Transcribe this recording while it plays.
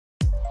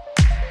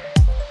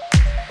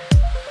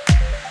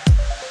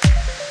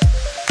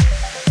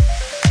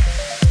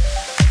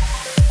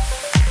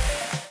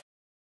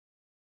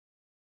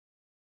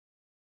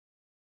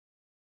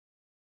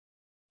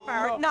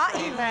Not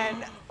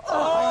even.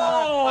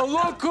 Oh,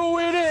 look who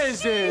it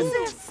is!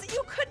 Jesus,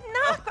 you could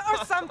knock or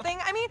something.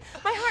 I mean,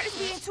 my heart is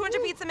beating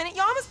 200 beats a minute.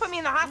 You almost put me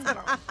in the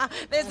hospital.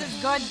 This is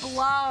good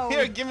blow.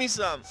 Here, give me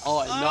some.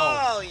 Oh, no.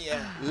 Oh,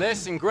 yeah.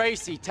 Listen,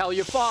 Gracie, tell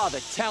your father.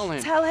 Tell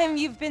him. Tell him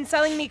you've been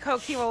selling me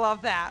coke. He will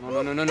love that.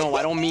 No.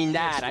 I don't mean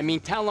that. I mean,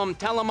 tell him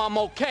I'm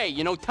okay.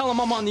 You know, tell him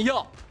I'm on the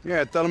up.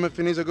 Yeah, tell him if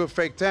he needs a good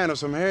fake tan or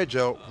some hair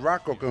gel,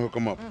 Rocco can hook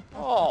him up.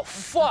 Oh,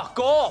 fuck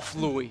off,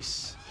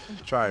 Luis.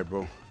 Try it,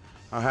 bro.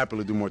 I'll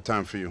happily do more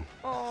time for you.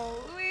 Oh,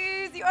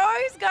 Luis, you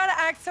always gotta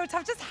act so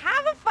tough. Just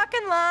have a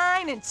fucking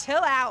line and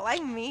chill out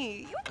like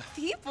me. You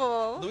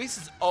people. Luis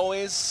is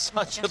always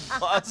such a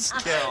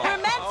buzzkill. We're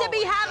meant to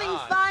be having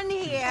fun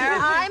here.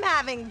 I'm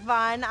having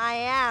fun. I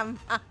am.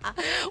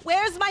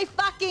 Where's my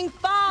fucking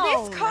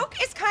phone? This coke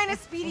is kind of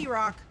speedy,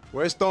 Rock.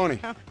 Where's Tony?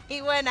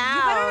 He went out.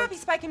 You better not be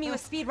spiking me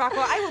with speed, Rocco.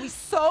 I will be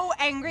so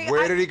angry.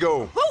 Where did he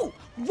go? Who?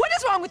 What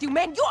is wrong with you,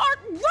 man? You are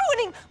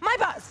ruining my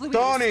buzz, Luis.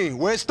 Tony!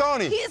 Where's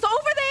Tony? He is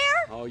over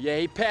there. Oh, yeah,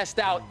 he passed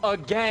out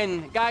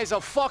again. Guy's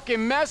a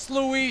fucking mess,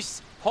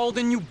 Luis.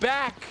 Holding you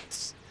back.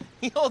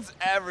 He holds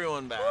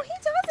everyone back. No, he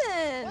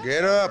doesn't.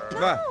 Get up.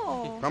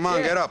 No. Come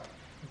on, get up.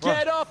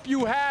 Get up,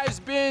 you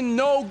has-been,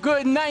 no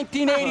good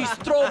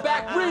 1980s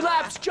throwback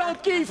relapse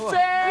junkie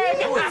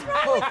fag! What's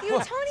wrong with you,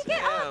 Tony?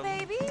 Get up,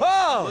 baby.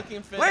 Oh!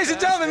 Ladies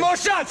and gentlemen, more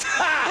shots!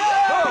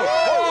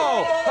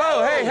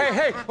 Oh,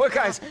 hey, what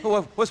guys?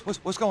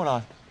 What's going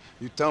on?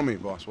 You tell me,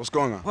 boss. What's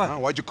going on? What? Huh?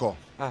 Why'd you call?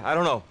 I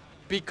don't know.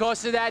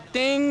 Because of that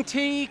thing,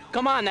 T?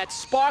 Come on, that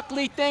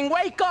sparkly thing.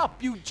 Wake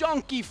up, you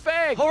junkie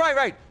fag! Oh,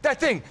 right.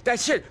 That thing. That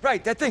shit.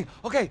 Right, that thing.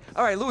 Okay,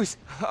 all right, Luis.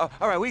 All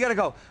right, we gotta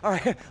go. All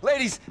right,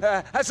 ladies,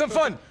 have some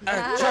fun.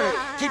 Try to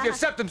keep your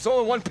septums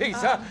all in one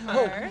piece, huh?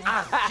 Oh,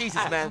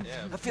 Jesus, man.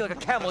 I feel like a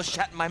camel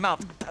shat in my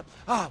mouth.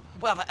 Oh,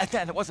 well,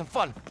 then it wasn't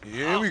fun.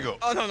 Here we go.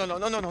 Oh, no,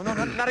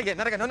 not again.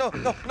 No.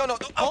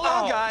 Hold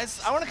on,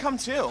 guys. I want to come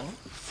too.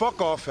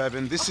 Fuck off,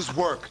 Evan. This is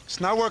work. It's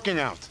not working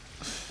out.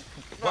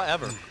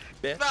 Whatever,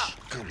 bitch.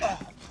 Come on.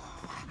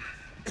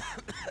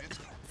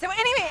 So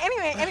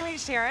anyway,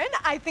 Sharon,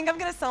 I think I'm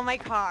gonna sell my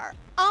car.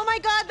 Oh my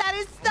God, that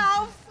is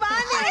so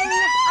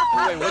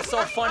funny. Wait, what's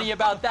so funny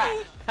about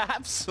that?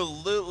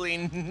 Absolutely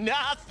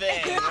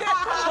nothing.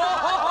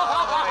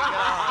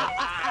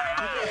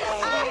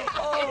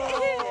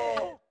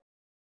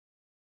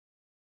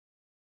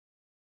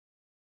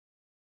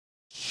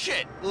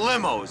 Shit,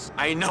 limos.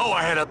 I know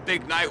I had a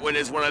big night when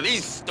there's one of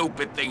these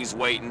stupid things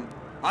waiting.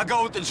 I'll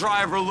go with the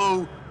driver,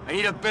 Lou. I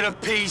need a bit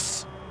of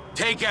peace.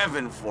 Take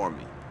Evan for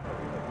me.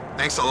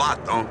 Thanks a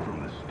lot, Don.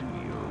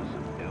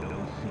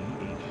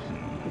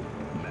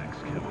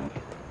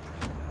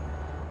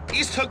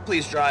 East Hook,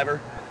 please,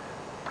 driver.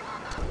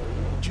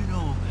 Do you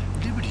know,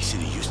 Liberty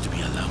City used to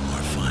be a lot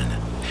more fun. In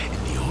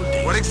the old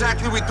days... What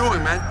exactly are we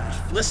doing, man?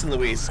 Listen,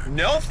 Luis,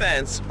 no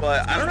offense,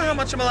 but I don't know how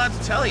much I'm allowed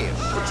to tell you.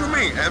 What you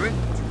mean, Evan?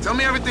 Tell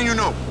me everything you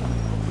know.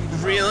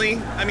 Really?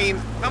 I mean,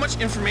 how much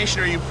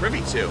information are you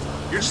privy to?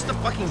 You're just a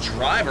fucking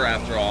driver,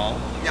 after all.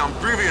 Yeah, I'm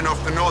privy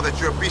enough to know that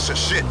you're a piece of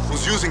shit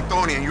who's using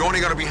Tony and you're only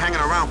gonna be hanging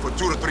around for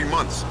 2 to 3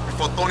 months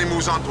before Tony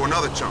moves on to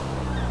another chump.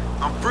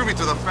 I'm privy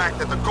to the fact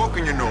that the coke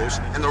in your nose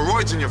and the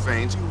roids in your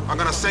veins are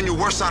gonna send you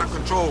worse out of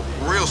control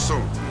real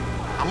soon.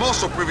 I'm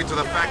also privy to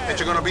the fact that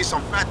you're gonna be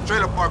some fat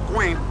trailer park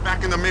queen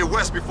back in the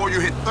Midwest before you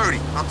hit 30.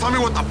 Now tell me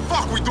what the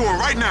fuck we doing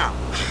right now?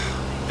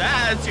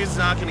 That attitude's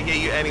not gonna get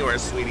you anywhere,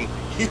 sweetie.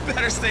 You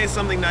better say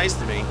something nice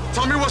to me.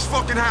 Tell me what's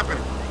fucking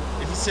happening.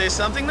 If you say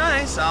something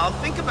nice, I'll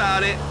think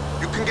about it.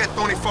 You can get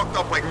Tony fucked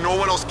up like no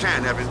one else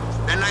can, Evan.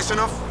 That nice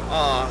enough?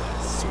 Aw,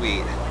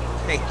 sweet.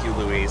 Thank you,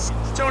 Luis.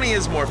 Tony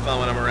is more fun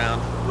when I'm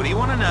around. What do you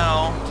want to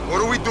know?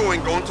 What are we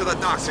doing going to the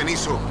docks in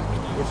East Hook?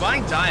 We're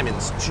buying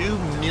diamonds, $2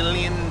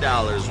 million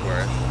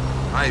worth.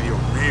 Ay, Dios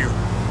mío.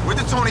 Where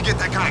did Tony get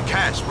that kind of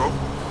cash, bro?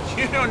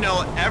 You don't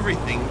know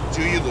everything,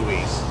 do you,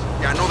 Luis?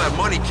 Yeah, I know that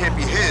money can't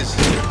be his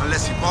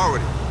unless he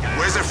borrowed it.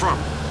 Where's it from?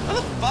 How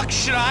the fuck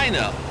should I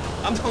know?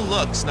 I'm the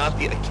looks, not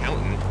the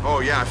accountant.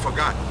 Oh, yeah, I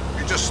forgot.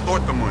 You just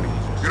snort the money.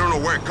 You don't know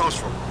where it comes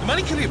from. The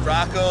money could be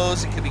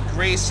Rocco's, it could be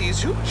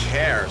Gracie's, who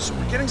cares?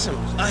 We're getting some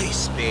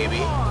ice, baby.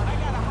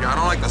 Yeah, I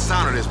don't like the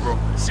sound of this, bro.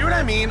 See what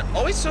I mean?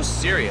 Always so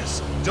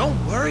serious. Don't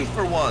worry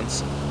for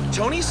once.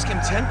 Tony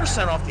skimmed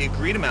 10% off the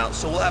agreed amount,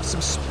 so we'll have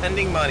some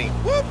spending money.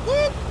 Whoop,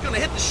 whoop! Gonna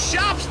hit the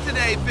shops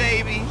today,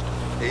 baby!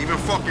 Yeah, even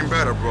fucking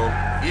better, bro.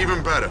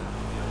 Even better.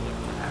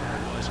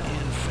 Was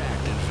in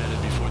fact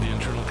invented before the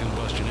internal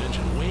combustion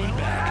engine way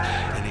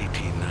back in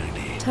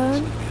 1890.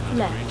 Turn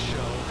left.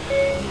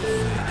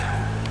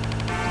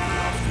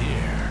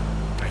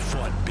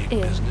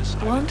 In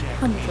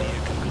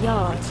 100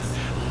 yards.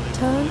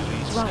 Turn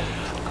right.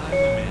 I'm the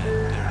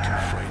man they're too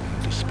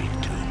frightened to speak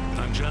to.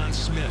 I'm John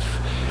Smith.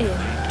 In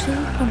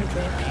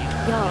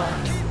 200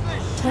 yards.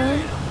 Turn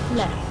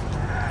left.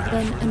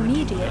 Then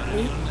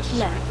immediately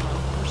left.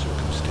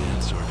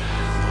 Circumstance or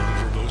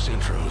verbose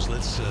intros.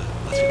 Let's hit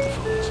the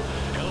phones.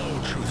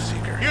 Hello, truth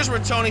seeker. Here's where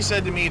Tony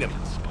said to meet him.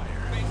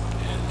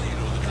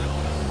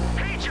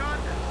 Hey, John.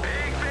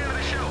 Big fan of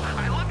the show.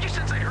 I loved you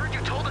since I heard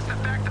you told us the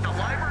fact that the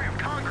Library of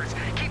Congress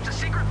keeps a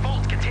secret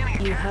vault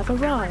You have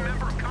arrived.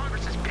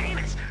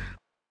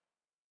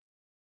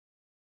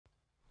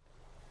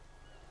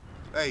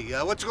 Hey,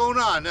 what's going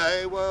on?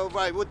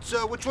 Right,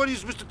 which one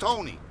is Mr.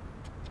 Tony?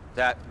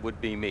 That would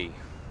be me.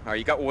 All right,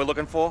 you got what we're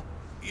looking for?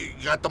 You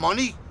got the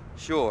money?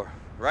 Sure,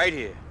 right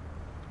here.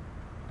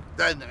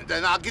 Then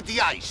I'll get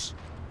the ice.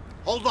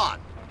 Hold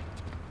on.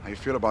 How you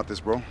feel about this,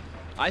 bro?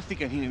 I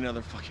think I need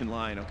another fucking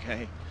line,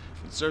 okay?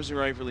 It serves me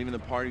right for leaving the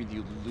party with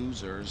you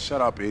losers. Shut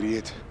up,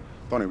 idiot.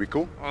 Tony, we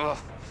cool? Ugh,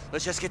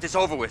 let's just get this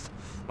over with.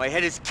 My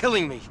head is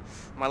killing me.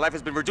 My life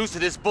has been reduced to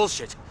this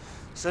bullshit.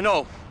 So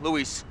no,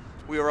 Luis,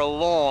 we are a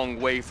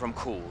long way from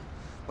cool.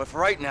 But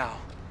for right now,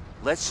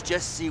 let's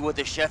just see what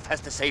the chef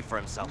has to say for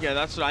himself. Yeah,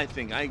 that's what I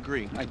think. I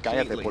agree. Ay,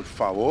 cállate, por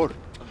favor.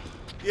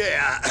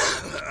 Yeah,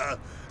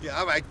 yeah,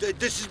 all right,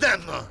 this is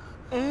them.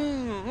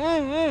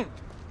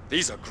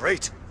 These are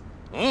great.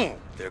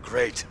 They're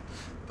great.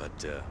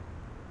 But,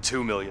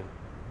 2 million.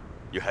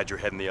 You had your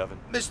head in the oven?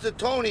 Mr.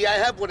 Tony, I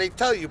have what they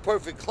tell you,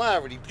 perfect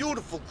clarity,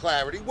 beautiful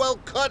clarity, well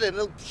cut, and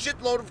a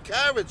shitload of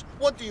carrots.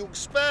 What do you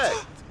expect?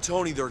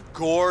 Tony, they're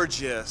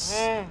gorgeous.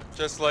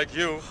 Just like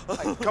you.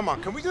 Hey, come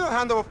on, can we do a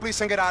handover, please,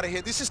 and get out of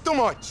here? This is too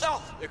much.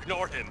 Oh,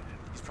 ignore him.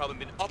 He's probably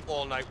been up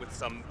all night with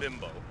some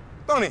bimbo.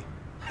 Tony.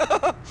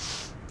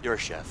 You're a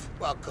chef.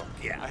 Well, cook,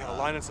 yeah. I have a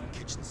line on some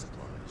kitchen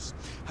supplies.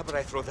 How about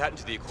I throw that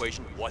into the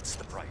equation? What's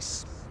the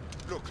price?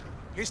 Look,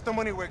 here's the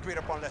money we agreed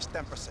upon, less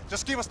 10%.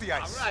 Just give us the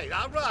ice. All right,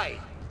 all right.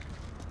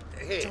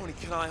 Here. Tony,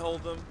 can I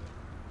hold them?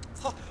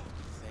 Oh,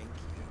 thank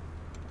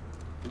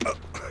you.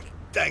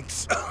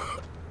 Thanks.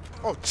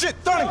 Oh, shit,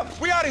 Tony,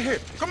 we out of here.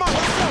 Come on,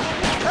 let's go.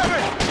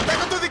 Evan, take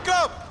her to the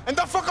club, and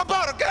don't fuck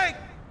about, okay?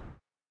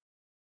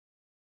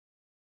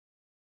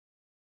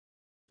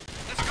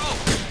 Let's go.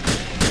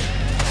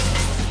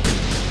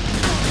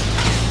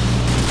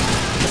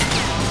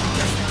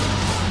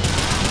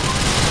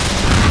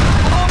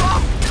 Hold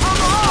up!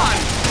 Come on!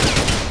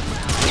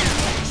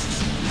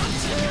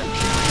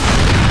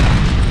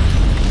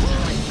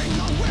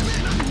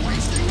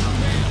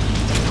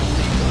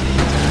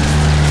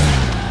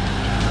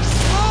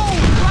 Oh,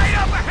 right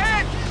up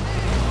ahead!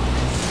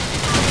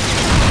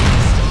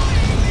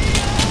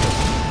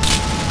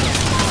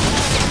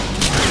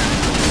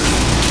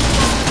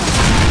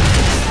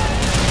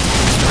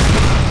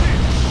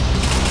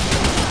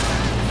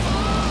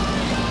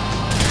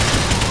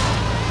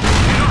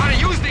 You know how to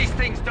use these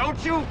things,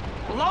 don't you?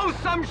 Blow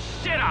some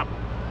shit up!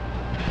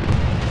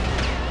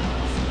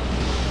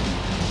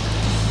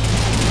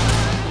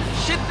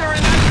 Shit, they're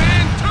in that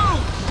van, too!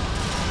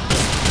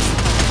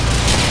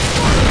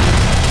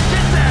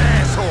 Get that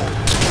asshole!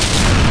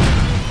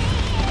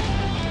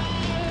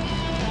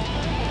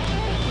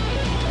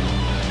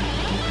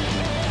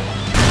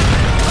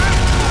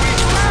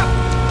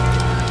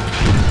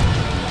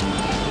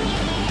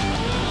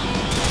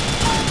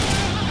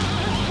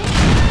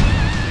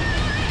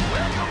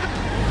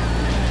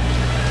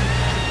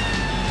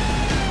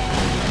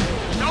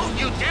 Don't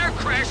you dare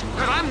crash,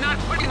 because I'm not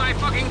putting my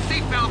fucking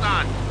seatbelt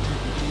on!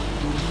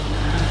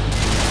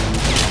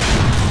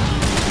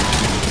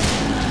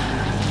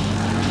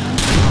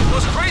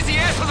 Those crazy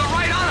assholes are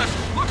right on us!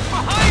 Look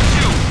behind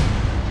you!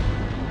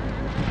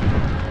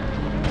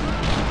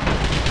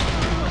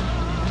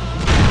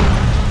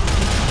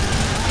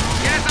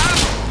 Get us out!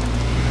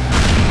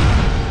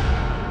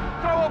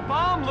 Throw a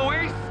bomb,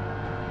 Luis!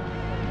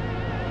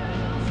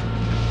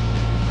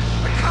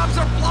 The cops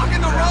are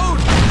blocking the road!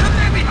 Should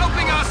they be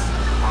helping us?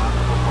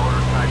 Possible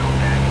motorcycle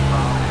gang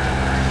involved.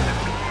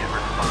 Immediate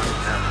response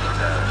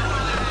necessary.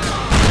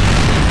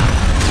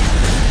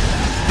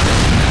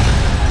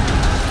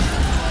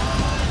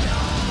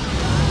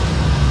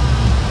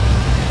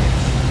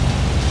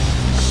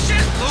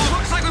 Shit, Lou!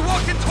 Looks like we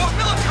walked into a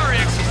military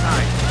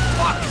exercise!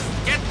 Fuck!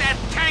 Get that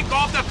tank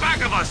off the back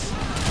of us!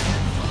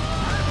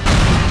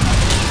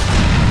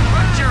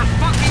 Put your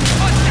fucking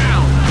foot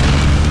down!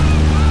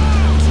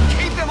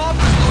 Keep them off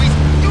us, Luis!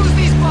 Use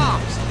these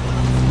bombs!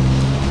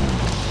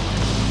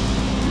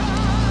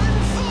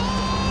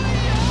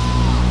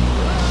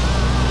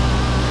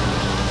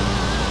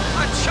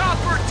 A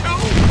chopper, too?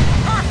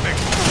 Perfect!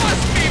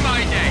 Must be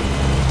my day!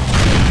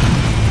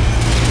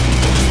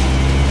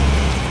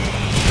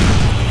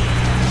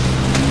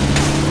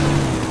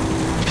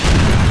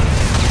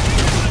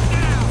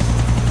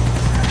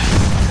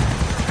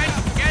 Hey,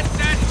 get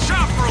that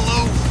chopper,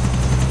 Lou!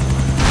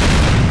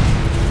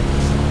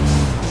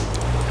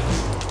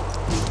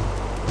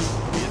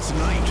 It's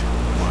night,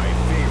 my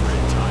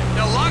favorite time.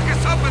 They'll lock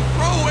us up and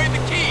throw away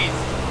the keys!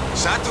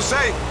 Sad to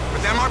say,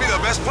 but that might be the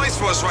best place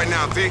for us right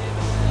now, T.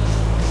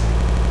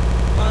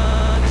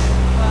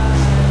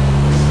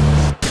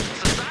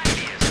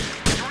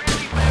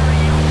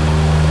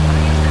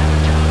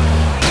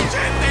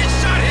 Shit, they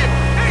shot him!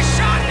 They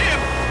shot him!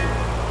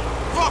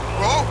 Fuck,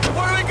 bro.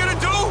 What are they gonna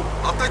do?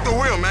 I'll take the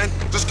wheel, man.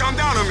 Just calm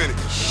down a minute.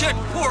 Shit,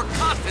 poor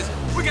Costas!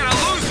 We gotta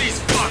lose these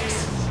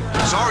fucks!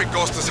 Sorry,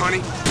 Ghostus,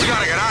 honey. We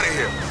gotta get out of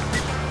here.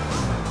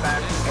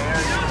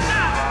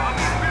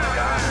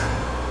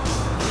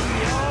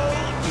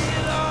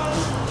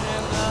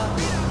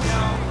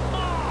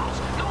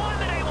 No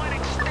wonder they went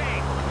extinct.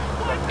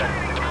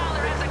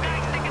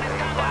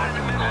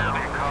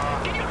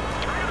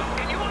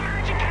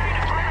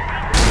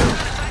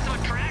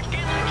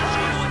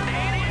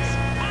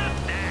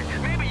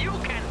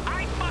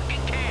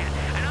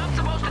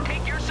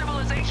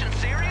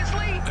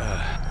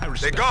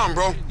 on,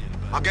 bro.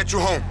 I'll get you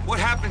home. What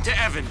happened to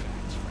Evan?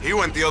 He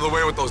went the other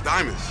way with those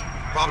diamonds.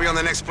 Probably on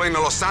the next plane to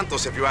Los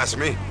Santos, if you ask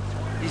me.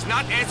 He's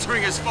not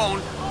answering his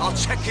phone. I'll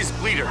check his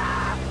bleeder.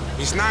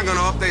 He's not gonna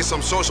update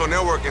some social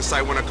networking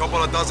site when a couple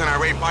of dozen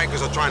irate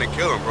bikers are trying to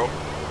kill him, bro.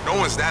 No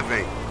one's that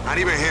vain. Not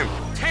even him.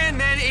 10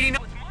 men,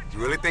 89... You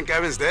really think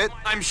Evan's dead?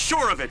 I'm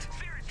sure of it.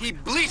 He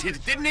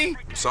bleated, didn't he?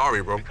 I'm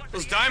sorry, bro.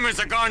 Those diamonds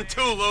are gone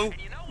too, Lou.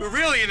 We're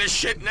really in this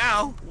shit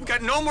now. We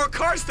got no more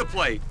cards to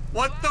play.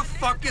 What the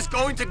fuck is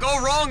going to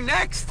go wrong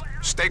next?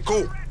 Stay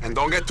cool, and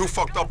don't get too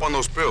fucked up on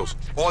those pills.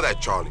 Or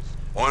that, Charlie.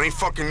 Or any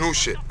fucking new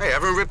shit. Hey,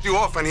 Evan ripped you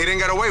off and he didn't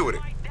get away with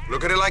it.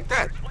 Look at it like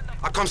that.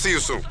 I'll come see you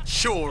soon.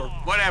 Sure,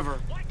 whatever.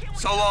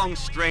 So long,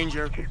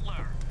 stranger.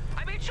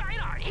 I mean,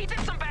 China, he did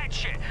some bad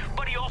shit,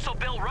 but he also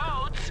built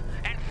roads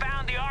and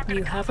found the Ark of the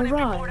You have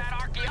Covenant before arrived.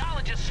 that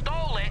archaeologist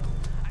stole it.